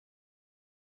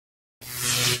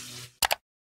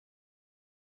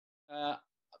Uh,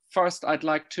 First, I'd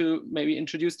like to maybe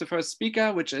introduce the first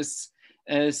speaker, which is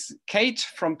Kate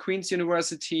from Queen's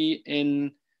University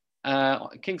in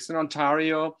Kingston,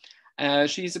 Ontario.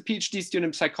 She's a PhD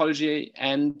student in psychology,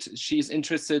 and she's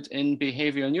interested in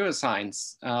behavioral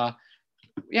neuroscience.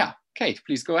 Yeah, Kate,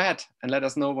 please go ahead and let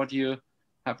us know what you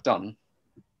have done.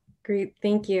 Great,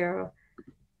 thank you.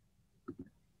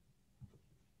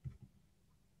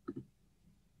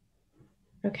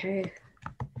 Okay.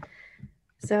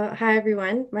 So hi,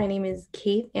 everyone. My name is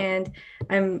Kate, and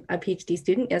I'm a PhD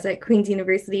student yes, at Queen's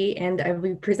University, and I will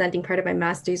be presenting part of my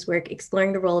master's work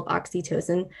exploring the role of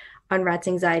oxytocin on rats'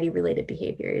 anxiety-related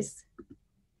behaviors.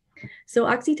 So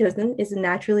oxytocin is a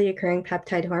naturally occurring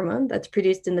peptide hormone that's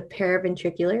produced in the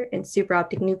paraventricular and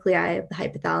supraoptic nuclei of the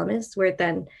hypothalamus, where it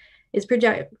then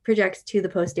projects to the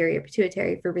posterior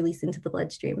pituitary for release into the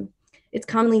bloodstream. It's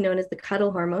commonly known as the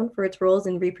cuddle hormone for its roles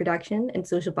in reproduction and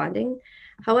social bonding.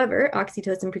 However,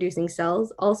 oxytocin-producing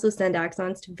cells also send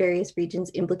axons to various regions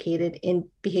implicated in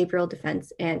behavioral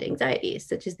defense and anxiety,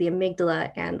 such as the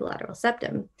amygdala and the lateral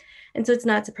septum. And so it's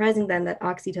not surprising then that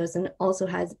oxytocin also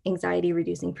has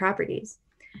anxiety-reducing properties.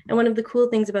 And one of the cool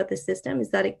things about this system is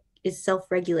that it is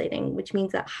self-regulating, which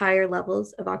means that higher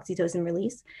levels of oxytocin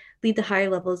release lead to higher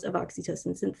levels of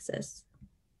oxytocin synthesis.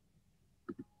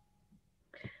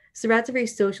 So rats are very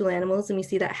social animals, and we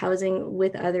see that housing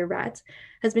with other rats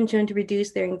has been shown to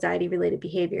reduce their anxiety-related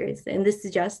behaviors. And this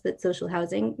suggests that social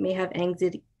housing may have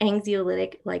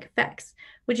anxiolytic-like effects,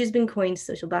 which has been coined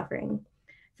social buffering.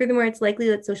 Furthermore, it's likely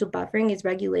that social buffering is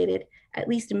regulated, at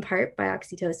least in part, by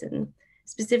oxytocin.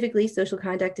 Specifically, social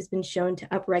contact has been shown to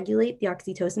upregulate the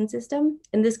oxytocin system,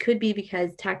 and this could be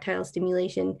because tactile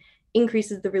stimulation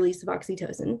increases the release of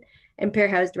oxytocin, and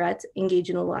pair-housed rats engage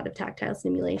in a lot of tactile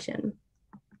stimulation.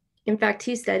 In fact,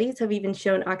 2 studies have even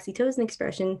shown oxytocin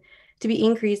expression to be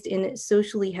increased in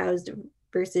socially housed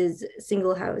versus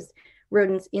single-housed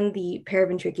rodents in the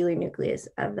paraventricular nucleus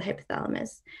of the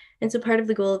hypothalamus. And so part of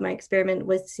the goal of my experiment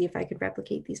was to see if I could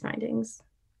replicate these findings.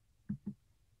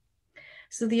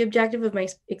 So the objective of my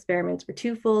experiments were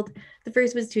twofold. The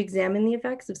first was to examine the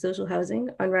effects of social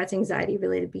housing on rats'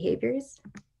 anxiety-related behaviors.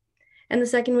 And the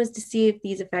second was to see if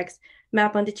these effects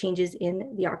map onto changes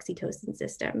in the oxytocin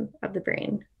system of the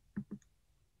brain.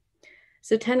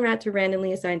 So 10 rats were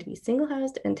randomly assigned to be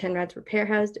single-housed and 10 rats were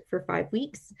pair-housed for 5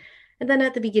 weeks. And then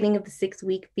at the beginning of the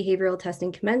 6-week behavioral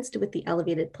testing commenced with the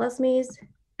elevated plasmase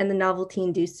and the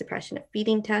novelty-induced suppression of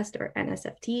feeding test, or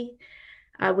NSFT,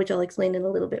 which I'll explain in a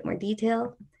little bit more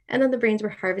detail. And then the brains were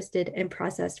harvested and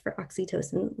processed for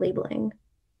oxytocin labeling.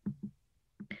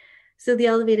 So the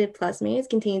elevated plasmase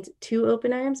contains 2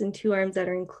 open arms and 2 arms that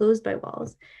are enclosed by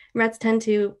walls. Rats tend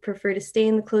to prefer to stay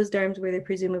in the closed arms where they're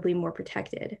presumably more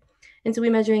protected. And so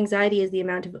we measure anxiety as the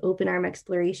amount of open arm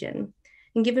exploration.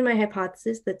 And given my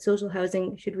hypothesis that social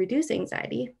housing should reduce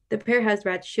anxiety, the pair-housed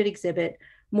rats should exhibit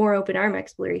more open arm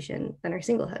exploration than our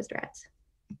single-housed rats.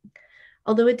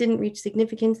 Although it didn't reach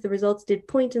significance, the results did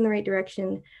point in the right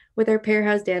direction, with our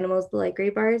pair-housed animals, the light gray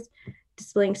bars,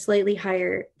 displaying slightly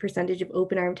higher percentage of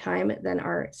open arm time than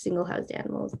our single-housed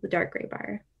animals, the dark gray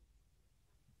bar.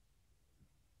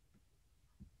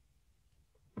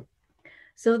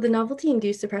 So the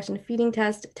novelty-induced suppression of feeding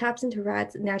test taps into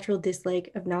rats' natural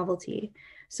dislike of novelty.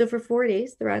 So for 4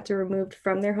 days, the rats are removed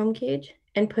from their home cage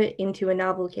and put into a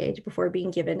novel cage before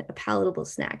being given a palatable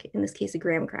snack, in this case, a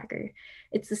graham cracker.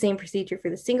 It's the same procedure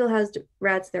for the single-housed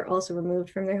rats. They're also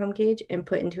removed from their home cage and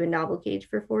put into a novel cage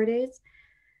for 4 days.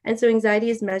 And so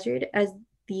anxiety is measured as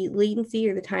the latency,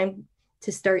 or the time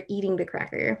to start eating the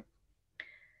cracker.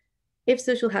 If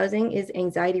social housing is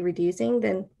anxiety reducing,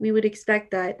 then we would expect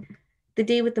that the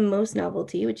day with the most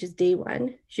novelty, which is day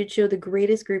 1, should show the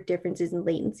greatest group differences in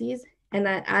latencies, and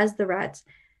that as the rats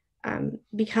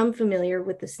become familiar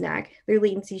with the snack, their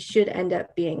latencies should end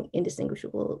up being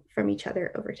indistinguishable from each other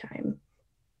over time.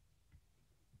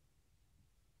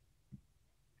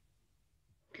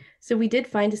 So we did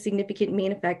find a significant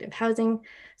main effect of housing,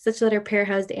 such that our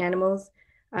pair-housed animals,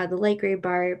 the light gray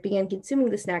bar, began consuming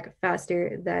the snack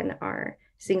faster than our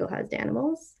single-housed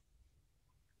animals.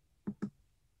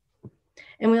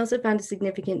 And we also found a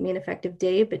significant main effect of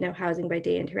day, but no housing by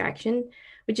day interaction,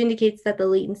 which indicates that the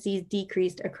latencies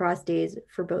decreased across days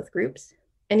for both groups.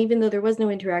 And even though there was no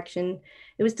interaction,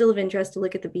 it was still of interest to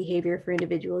look at the behavior for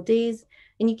individual days.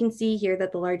 And you can see here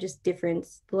that the largest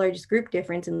group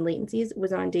difference in latencies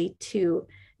was on day 2,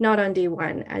 not on day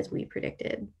 1, as we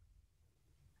predicted.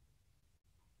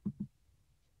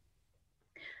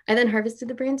 I then harvested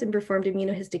the brains and performed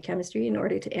immunohistochemistry in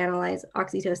order to analyze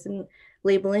oxytocin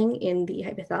labeling in the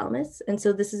hypothalamus. And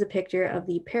so this is a picture of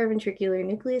the paraventricular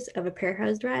nucleus of a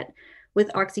pair-housed rat,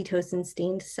 with oxytocin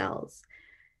stained cells.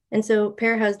 And so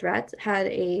parahoused rats had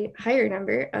a higher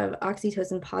number of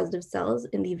oxytocin positive cells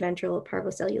in the ventral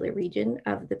parvocellular region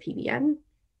of the PBN.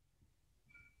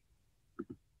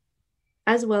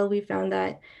 As well, we found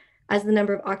that as the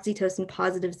number of oxytocin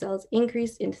positive cells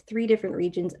increased in 3 different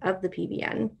regions of the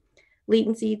PBN,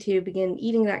 latency to begin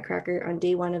eating that cracker on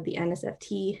day 1 of the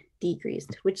NSFT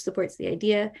decreased, which supports the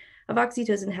idea of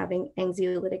oxytocin having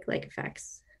anxiolytic-like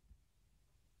effects.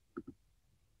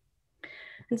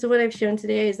 And so what I've shown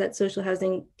today is that social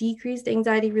housing decreased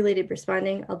anxiety-related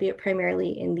responding, albeit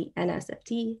primarily in the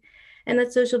NSFT, and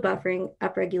that social buffering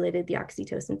upregulated the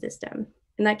oxytocin system.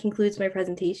 And that concludes my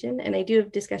presentation. And I do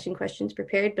have discussion questions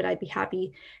prepared, but I'd be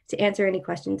happy to answer any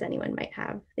questions anyone might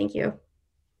have. Thank you.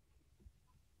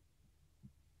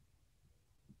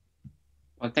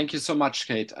 Well, thank you so much,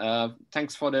 Kate.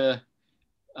 Thanks for the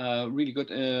really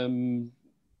good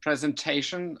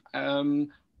presentation.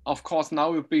 Of course,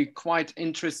 now we'll be quite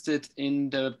interested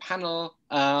in the panel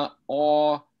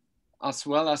or as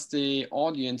well as the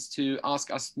audience to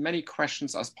ask as many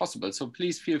questions as possible. So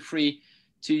please feel free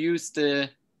to use the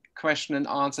question and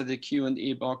answer, the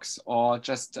Q&A box, or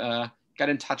just get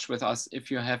in touch with us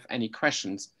if you have any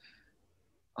questions.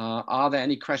 Are there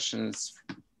any questions?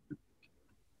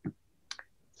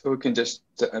 So we can just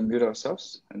unmute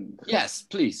ourselves? Yes,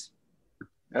 please.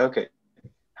 Okay.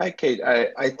 Hi, Kate.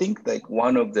 I think like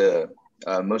one of the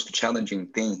most challenging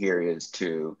thing here is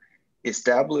to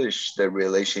establish the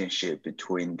relationship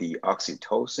between the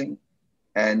oxytocin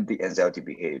and the anxiety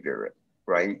behavior,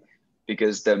 right?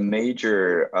 Because the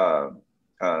major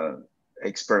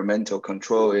experimental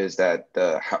control is that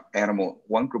the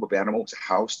one group of animals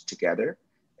housed together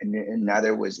and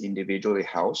another was individually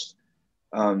housed.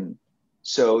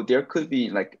 So there could be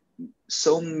like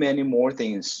so many more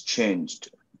things changed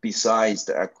besides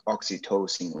the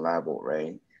oxytocin level,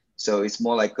 right? So it's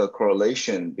more like a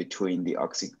correlation between the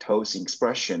oxytocin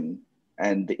expression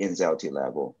and the anxiety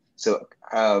level. So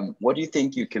what do you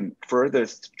think you can further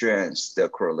strengthen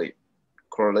the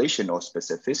correlation or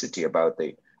specificity about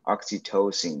the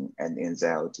oxytocin and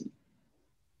anxiety?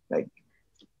 Like,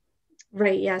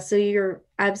 right, yeah, so you're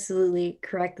absolutely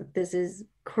correct that this is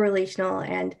correlational,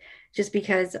 and just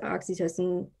because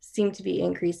oxytocin seemed to be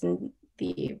increased in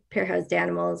the pair-housed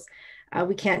animals,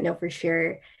 we can't know for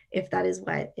sure if that is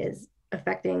what is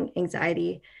affecting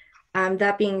anxiety.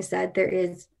 That being said, there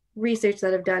is research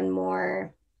that have done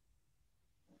more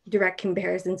direct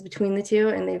comparisons between the two,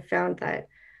 and they've found that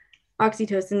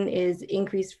oxytocin is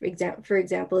increased, for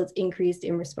example, it's increased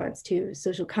in response to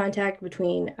social contact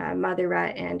between mother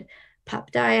rat and pup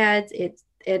dyads.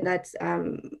 And that's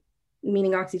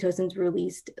meaning oxytocin's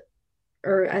released,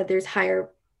 or there's higher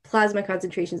plasma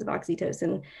concentrations of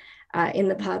oxytocin in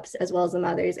the pups as well as the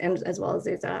mothers, and as well as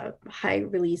there's a high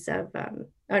release of,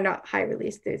 or not high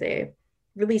release, there's a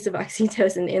release of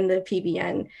oxytocin in the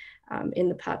PBN in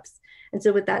the pups. And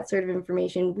so with that sort of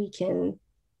information, we can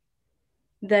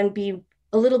then be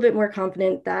a little bit more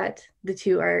confident that the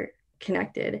two are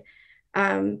connected.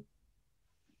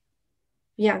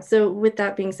 Yeah, so with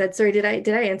that being said, sorry, did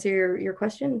I answer your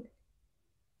question?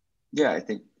 Yeah, I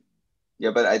think,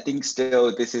 yeah, but I think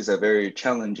still this is a very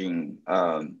challenging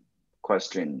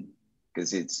question,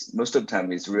 because it's most of the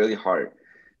time it's really hard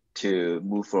to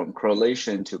move from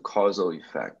correlation to causal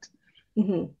effect.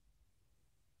 Mm-hmm.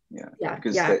 Yeah,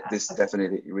 because this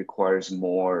definitely requires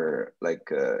more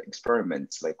like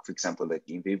experiments, like for example, like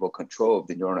in vivo control of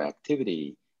the neural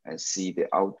activity and see the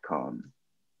outcome.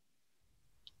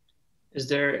 Is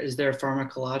there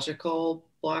pharmacological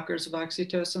blockers of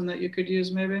oxytocin that you could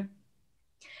use maybe?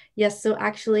 Yes, so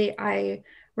actually I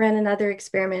ran another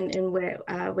experiment in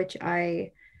which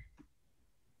I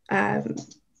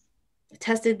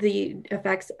tested the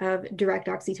effects of direct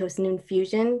oxytocin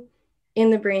infusion in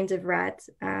the brains of rats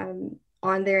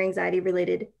on their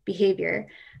anxiety-related behavior.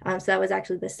 So that was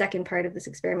actually the second part of this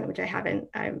experiment, which I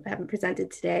haven't presented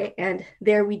today. And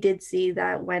there we did see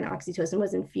that when oxytocin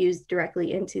was infused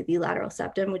directly into the lateral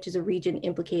septum, which is a region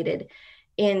implicated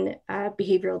in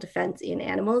behavioral defense in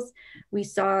animals, we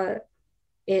saw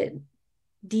it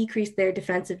decrease their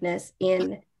defensiveness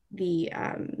in the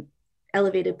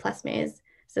elevated plasmase.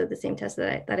 So the same test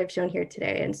that I've shown here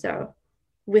today. And so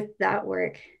with that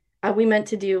work, we meant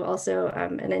to do also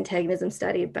an antagonism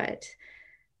study, but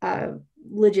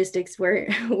logistics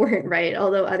weren't right.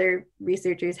 Although other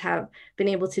researchers have been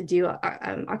able to do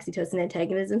oxytocin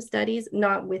antagonism studies,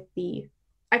 not with the,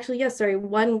 actually, yes, sorry,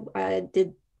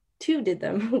 two did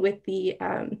them with the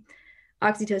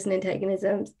oxytocin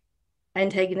antagonisms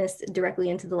antagonists directly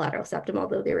into the lateral septum,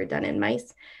 although they were done in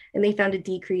mice. And they found a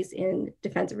decrease in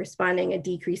defensive responding, a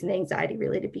decrease in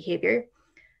anxiety-related behavior.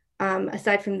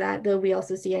 Aside from that, though, we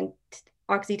also see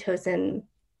oxytocin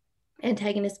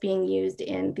antagonists being used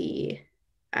in the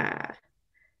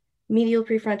medial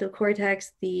prefrontal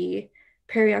cortex, the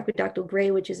periaqueductal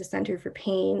gray, which is a center for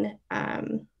pain,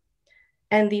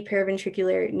 and the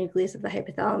paraventricular nucleus of the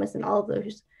hypothalamus, and all of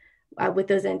those, with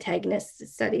those antagonist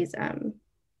studies,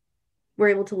 we're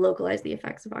able to localize the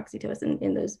effects of oxytocin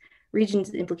in those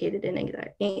regions implicated in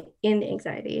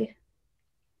anxiety.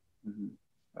 Mm-hmm.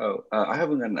 Oh, I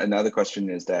have another question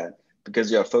is that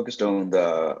because you are focused on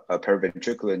the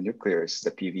paraventricular nucleus,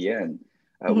 the PVN,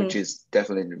 which is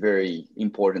definitely very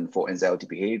important for anxiety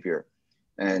behavior.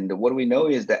 And what we know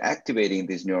is that activating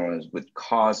these neurons would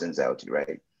cause anxiety,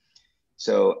 right?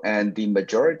 So, and the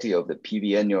majority of the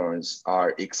PVN neurons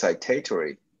are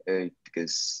excitatory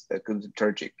because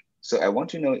glutamatergic. So I want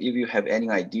to know if you have any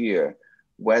idea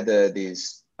whether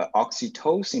these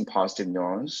oxytocin positive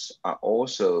neurons are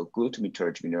also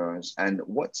glutamatergic neurons, and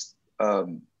what's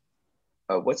the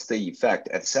effect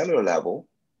at cellular level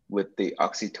with the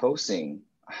oxytocin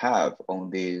have on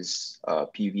these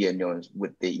PVN neurons?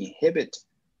 Would they inhibit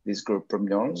this group of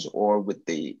neurons, or would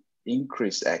they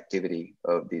increase activity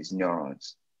of these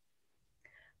neurons?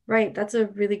 Right, that's a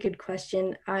really good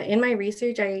question. In my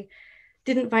research, I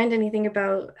didn't find anything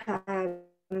about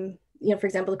for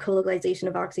example, the colocalization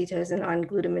of oxytocin on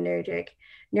glutamatergic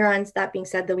neurons. That being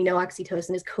said, though, we know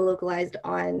oxytocin is colocalized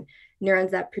on neurons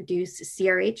that produce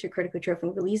CRH, or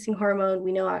corticotrophin releasing hormone.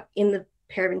 We know in the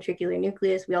paraventricular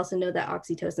nucleus, we also know that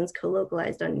oxytocin is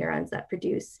colocalized on neurons that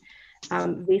produce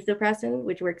vasopressin,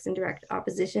 which works in direct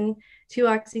opposition to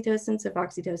oxytocin. So if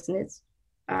oxytocin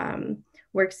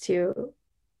works to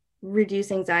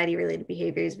reduce anxiety-related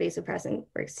behaviors, vasopressin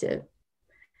works to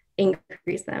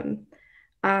increase them.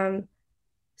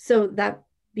 So that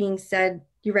being said,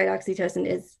 you're right, oxytocin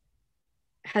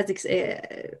has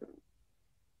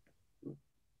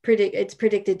it's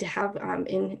predicted to have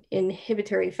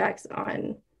inhibitory effects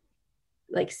on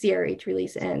like CRH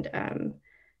release and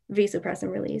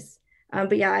vasopressin release.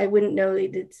 But yeah, I wouldn't know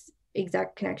its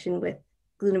exact connection with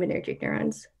glutamatergic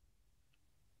neurons.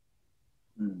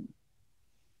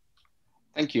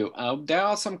 Thank you. There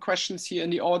are some questions here in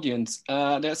the audience.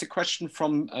 There's a question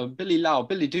from Billy Lau.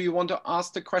 Billy, do you want to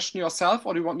ask the question yourself,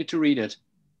 or do you want me to read it?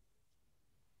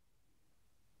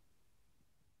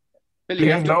 Billy,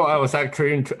 no, I was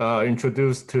actually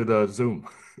introduced to the Zoom.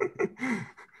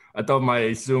 I thought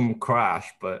my Zoom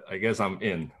crashed, but I guess I'm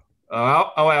in.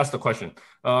 I'll ask the question.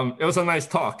 It was a nice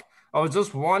talk. I was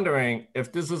just wondering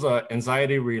if this is an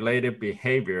anxiety-related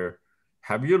behavior.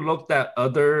 Have you looked at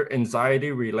other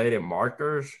anxiety-related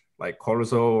markers like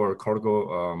cortisol or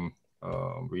cortical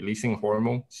releasing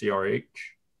hormone, CRH?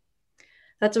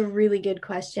 That's a really good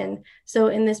question. So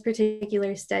in this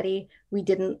particular study, we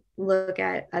didn't look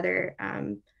at other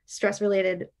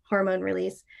stress-related hormone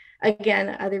release.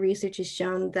 Again, other research has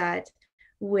shown that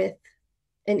with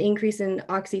an increase in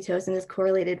oxytocin is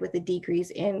correlated with a decrease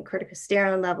in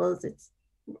corticosterone levels. It's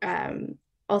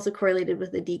also correlated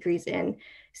with a decrease in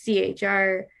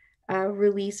CHR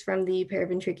release from the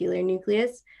paraventricular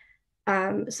nucleus.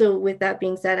 So with that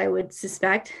being said, I would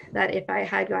suspect that if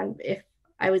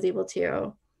I was able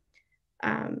to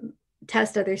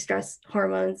test other stress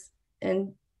hormones,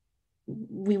 and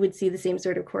we would see the same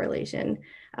sort of correlation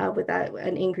with that,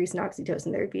 an increase in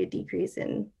oxytocin, there would be a decrease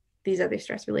in these other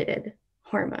stress-related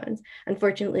hormones.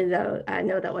 Unfortunately, though,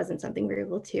 no, that wasn't something we were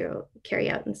able to carry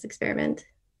out in this experiment.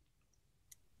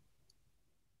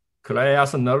 Could I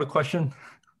ask another question?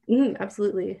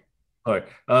 Absolutely. All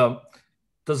right.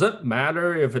 Does it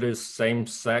matter if it is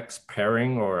same-sex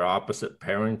pairing or opposite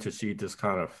pairing to see this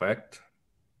kind of effect?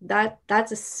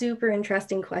 That's a super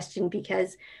interesting question,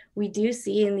 because we do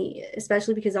see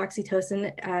especially because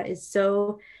oxytocin is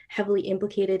so heavily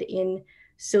implicated in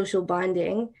social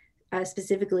bonding,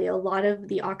 specifically, a lot of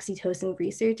the oxytocin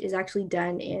research is actually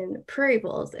done in prairie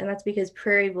voles. And that's because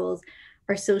prairie voles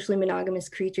are socially monogamous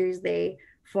creatures. They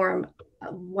form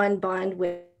one bond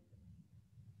with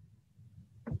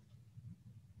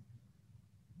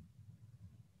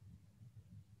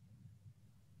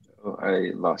Oh,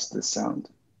 I lost the sound.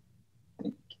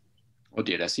 Oh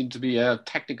dear, there seemed to be a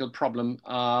technical problem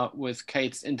with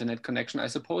Kate's internet connection, I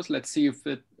suppose. Let's see if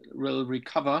it will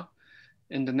recover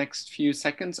in the next few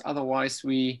seconds. Otherwise,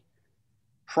 we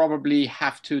probably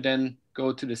have to then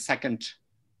go to the second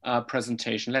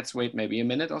presentation. Let's wait maybe a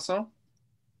minute or so.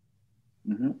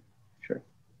 Sure.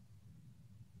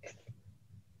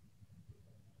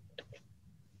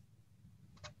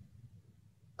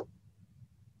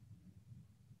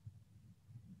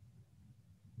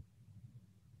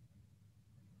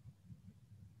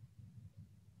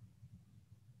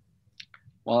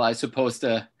 Well, I suppose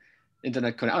the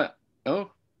internet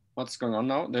oh, what's going on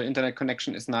now? The internet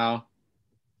connection is now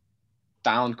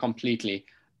down completely.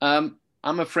 I'm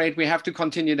afraid we have to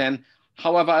continue then.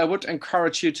 However, I would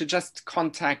encourage you to just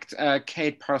contact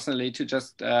Kate personally to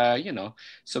just, you know,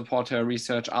 support her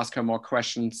research, ask her more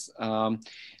questions.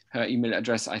 Her email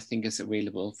address, I think, is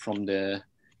available from the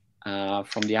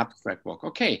abstract book.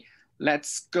 Okay,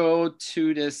 let's go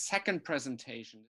to the second presentation.